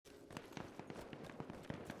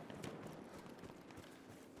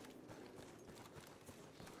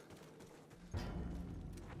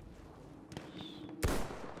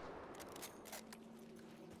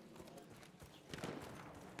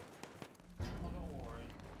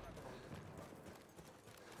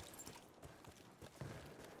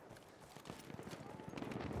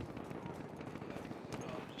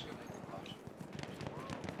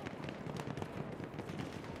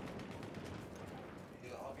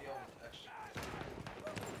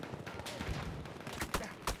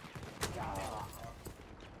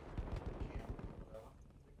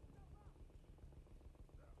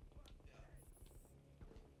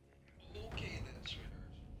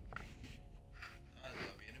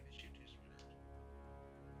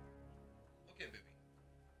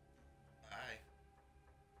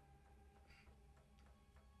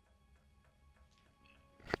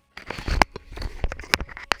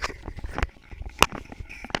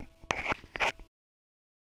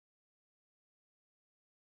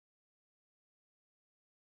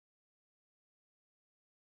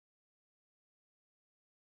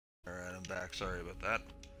I'm back. Sorry about that.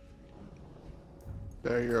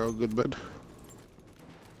 There you're all good, bud.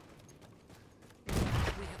 We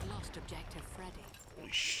have lost objective Freddy.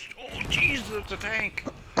 Holy oh, jeez, it's a tank!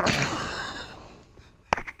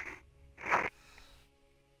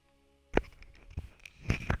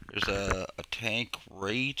 There's a tank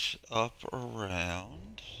right up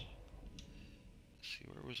around. Let's see,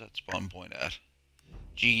 where was that spawn point at?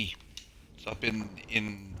 Gee, it's up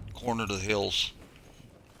in corner of the hills.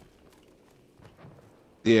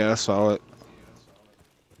 Yeah, I saw it.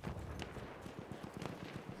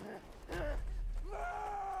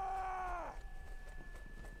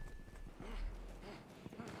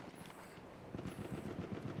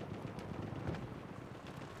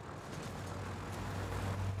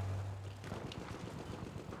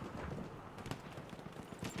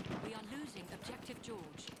 We are losing objective George.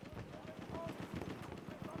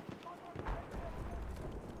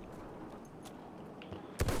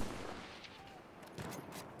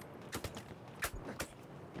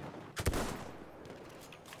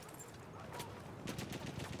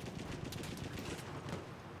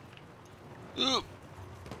 Ooh.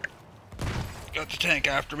 Got the tank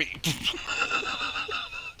after me.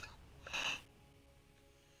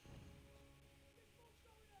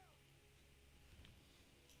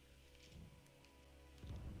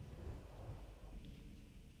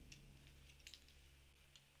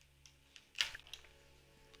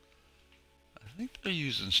 I think they're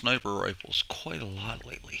using sniper rifles quite a lot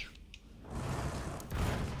lately.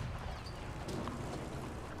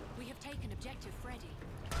 We have taken objective Freddy.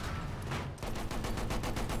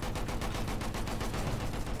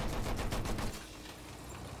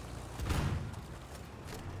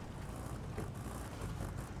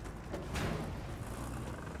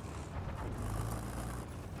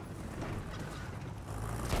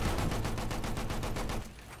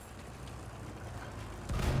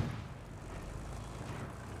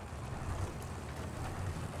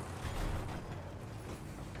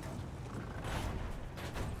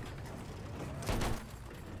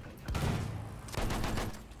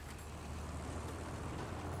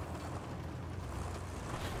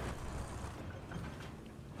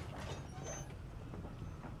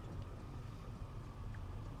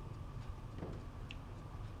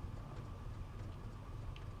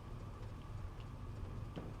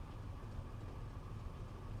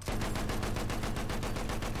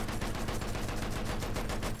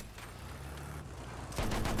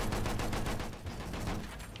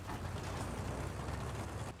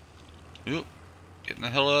 Yep, getting the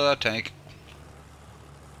hell out of that tank.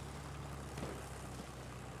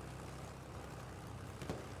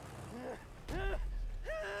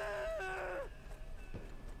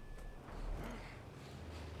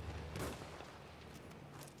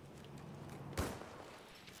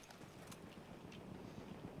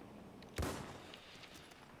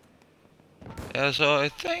 Yeah, so I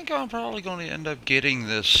think I'm probably going to end up getting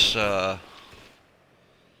this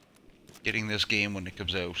game when it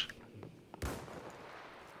comes out.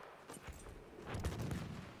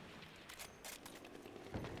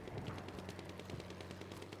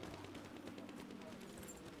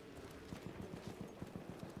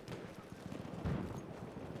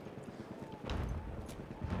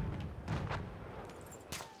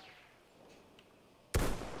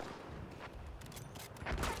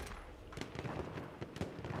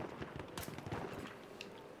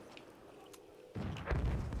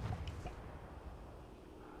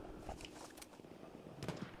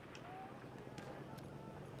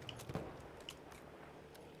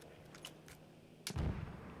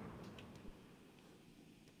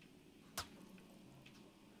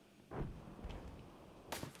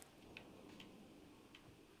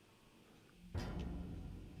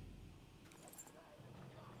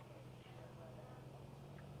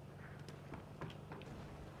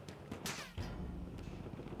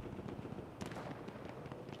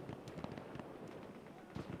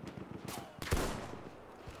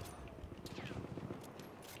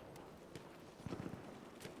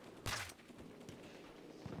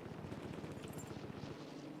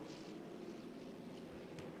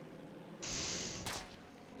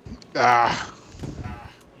 Ah.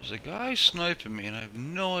 There's a guy sniping me and I have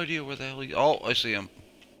no idea where the hell he... Oh, I see him.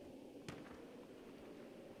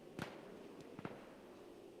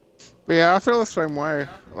 But yeah, I feel the same way.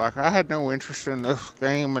 Like, I had no interest in this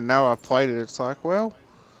game, and now I played it. It's like, well,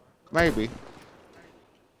 maybe.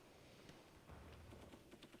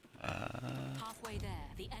 Halfway there,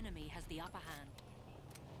 the enemy has the upper hand.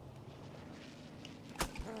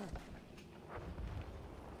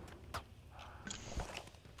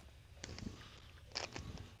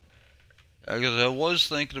 Because I was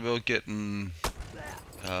thinking about getting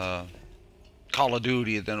Call of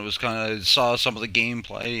Duty, and then it was kind of saw some of the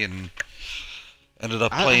gameplay and ended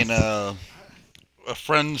up I playing a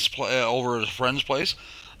friend's play over at a friend's place.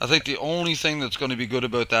 I think the only thing that's going to be good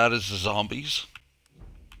about that is the zombies.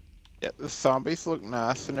 Yeah, the zombies look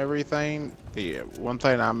nice and everything. Yeah, one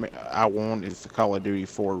thing I want is the Call of Duty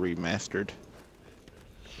 4 remastered.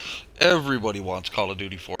 Everybody wants Call of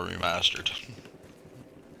Duty 4 remastered.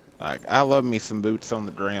 Like, I love me some boots on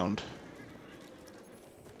the ground.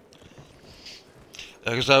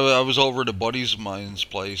 Because I was over at a buddy's of mine's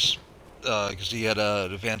place because he had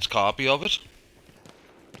an advanced copy of it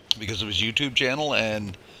because of his YouTube channel,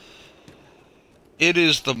 and it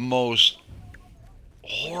is the most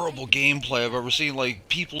horrible gameplay I've ever seen. Like,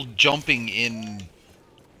 people jumping in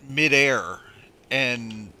midair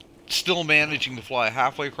and still managing to fly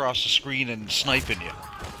halfway across the screen and sniping you.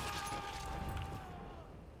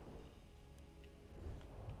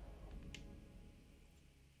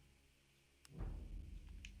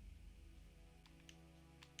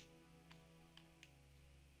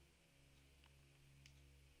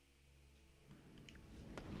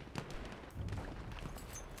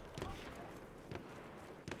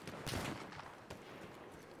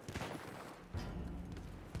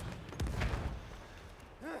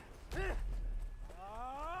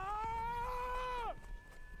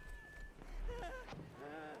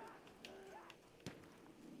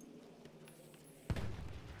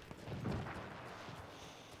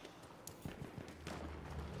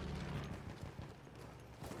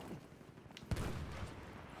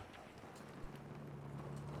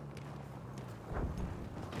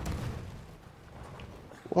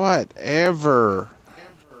 Whatever.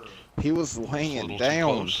 He was It's a laying little too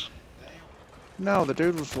down. close. No, the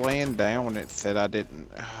dude was laying down when it said I didn't.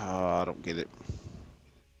 Oh, I don't get it.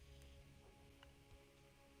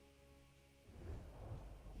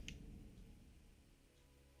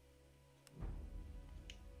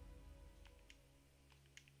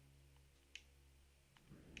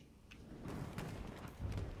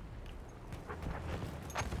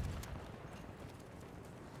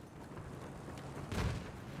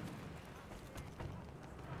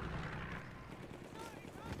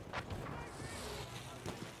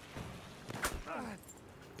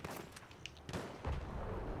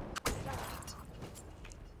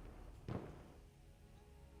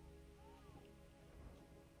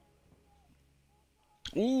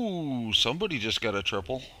 Ooh, somebody just got a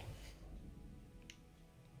triple.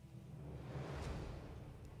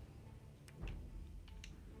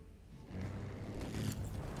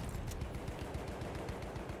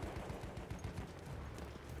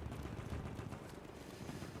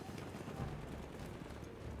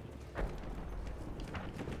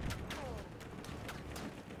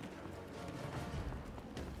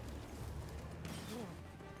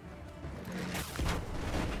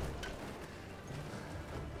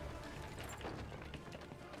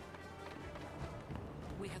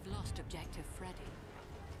 We have lost objective Freddy.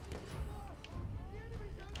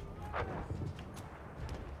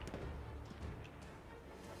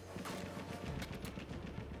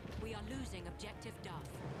 We are losing objective Duff.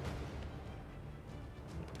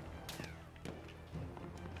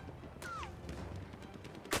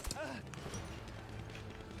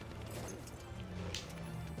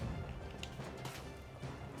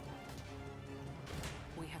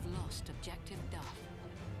 We have lost objective Duff.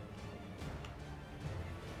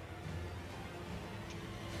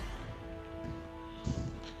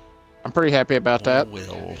 I'm pretty happy about that. Oh,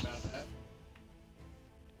 well.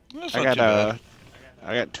 That's I not got too bad.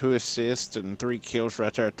 I got 2 assists and 3 kills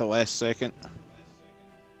right there at the last second.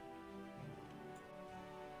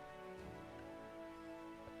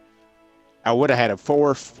 I would have had a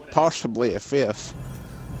 4th, possibly a 5th.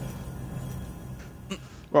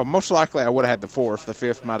 Well, most likely I would have had the 4th. The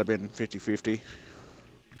 5th might have been 50-50.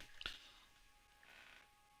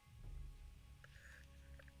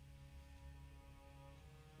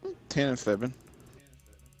 Ten and 7.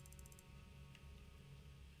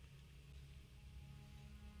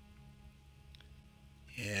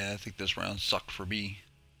 Yeah, I think this round sucked for me.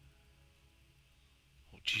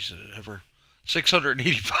 Oh, Jesus, ever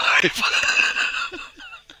 685.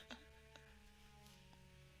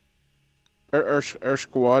 Our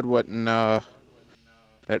squad wasn't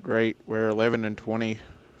that great. We're 11 and 20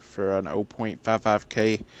 for an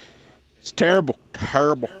 0.55K. It's terrible,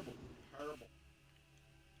 terrible.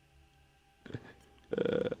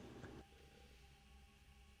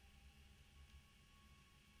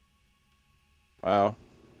 Wow.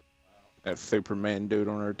 That Superman dude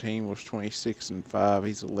on our team was 26 and 5.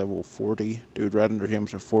 He's a level 40. Dude right under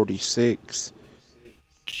him's a 46.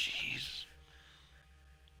 Jeez.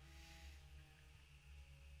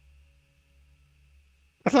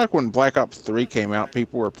 It's like when Black Ops 3 came out,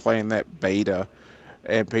 people were playing that beta,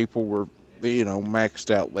 and people were, maxed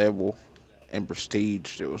out level and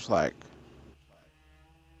prestige. It was like,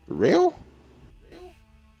 real?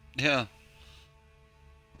 Yeah.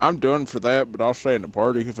 I'm done for that, but I'll stay in the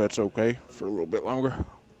party if that's okay for a little bit longer.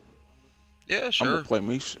 Yeah, I'm gonna sure. play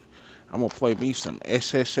me. I'm gonna play me some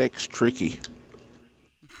SSX Tricky.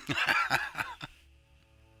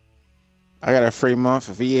 I got a free month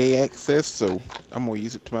of EA access, so I'm gonna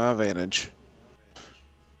use it to my advantage.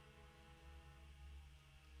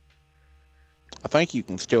 I think you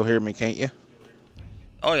can still hear me, can't you?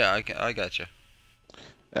 Oh yeah, I got you.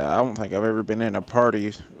 I don't think I've ever been in a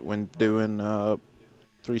party when doing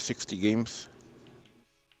 360 games.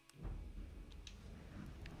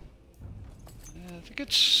 Yeah, I think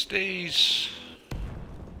it stays.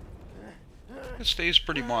 It stays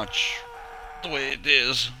pretty much the way it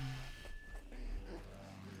is.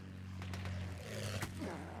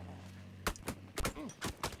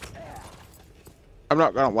 I'm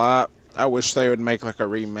not gonna lie. I wish they would make like a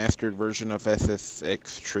remastered version of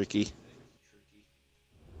SSX Tricky.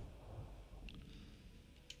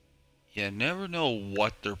 You never know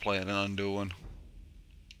what they're planning on doing.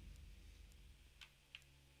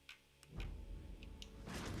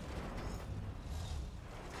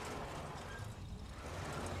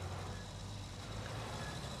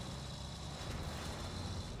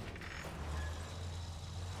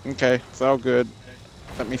 Okay, it's all good.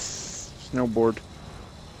 Let me snowboard.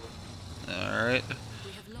 Alright.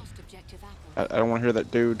 We have lost objective Apple. I don't want to hear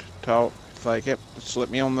that dude talk. It's like, yep, just let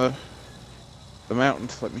me on the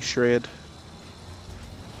mountains. Let me shred.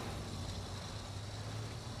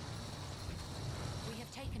 We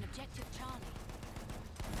have taken objective Charlie.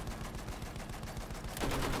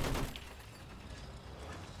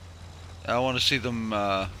 I want to see them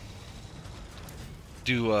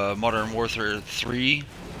do Modern Warfare 3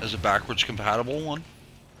 as a backwards compatible one.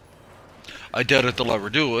 I doubt if they'll ever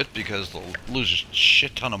do it because they'll lose a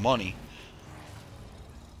shit ton of money.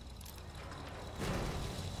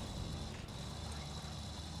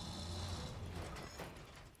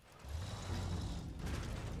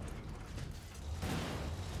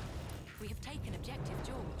 We have taken objective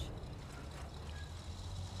George.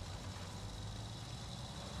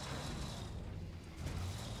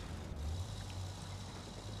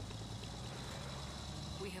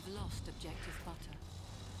 We have lost objective Butter.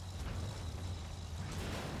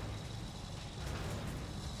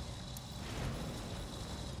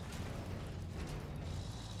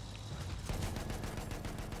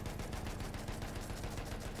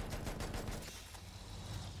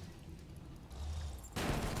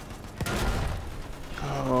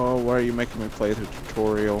 Oh, why are you making me play the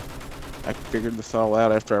tutorial? I figured this all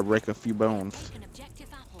out after I break a few bones. Taken objective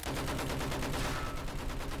Apple.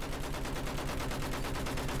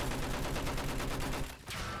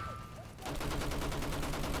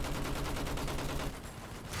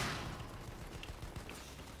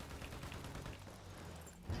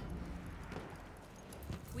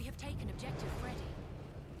 We have taken objective Freddy.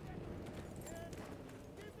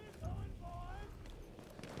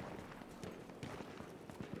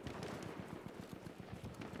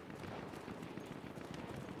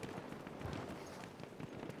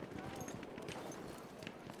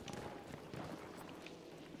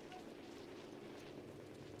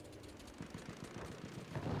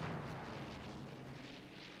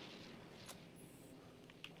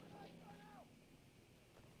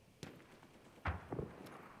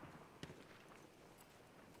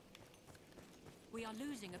 We are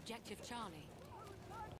losing objective Charlie.